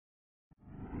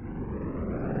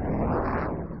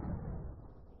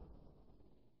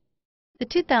The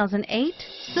 2008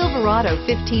 Silverado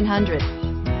 1500.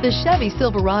 The Chevy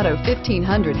Silverado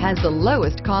 1500 has the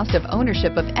lowest cost of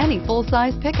ownership of any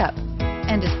full-size pickup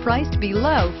and is priced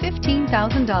below $15,000.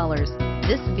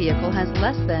 This vehicle has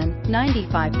less than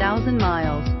 95,000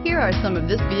 miles. Here are some of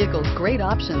this vehicle's great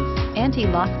options: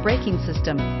 anti-lock braking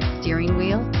system, steering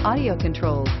wheel audio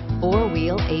controls,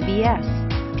 four-wheel ABS,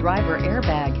 driver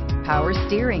airbag, power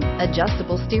steering,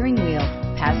 adjustable steering wheel,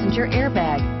 passenger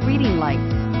airbag, reading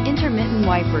lights, intermittent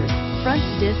wipers, front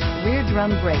disc rear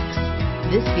drum brakes.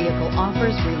 This vehicle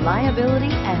offers reliability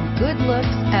and good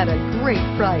looks at a great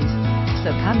price.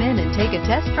 So come in and take a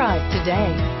test drive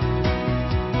today.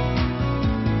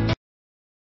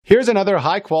 Here's another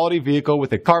high-quality vehicle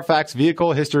with a Carfax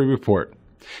Vehicle History Report.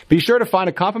 Be sure to find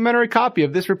a complimentary copy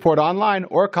of this report online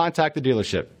or contact the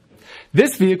dealership.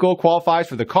 This vehicle qualifies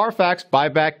for the Carfax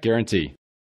Buyback Guarantee.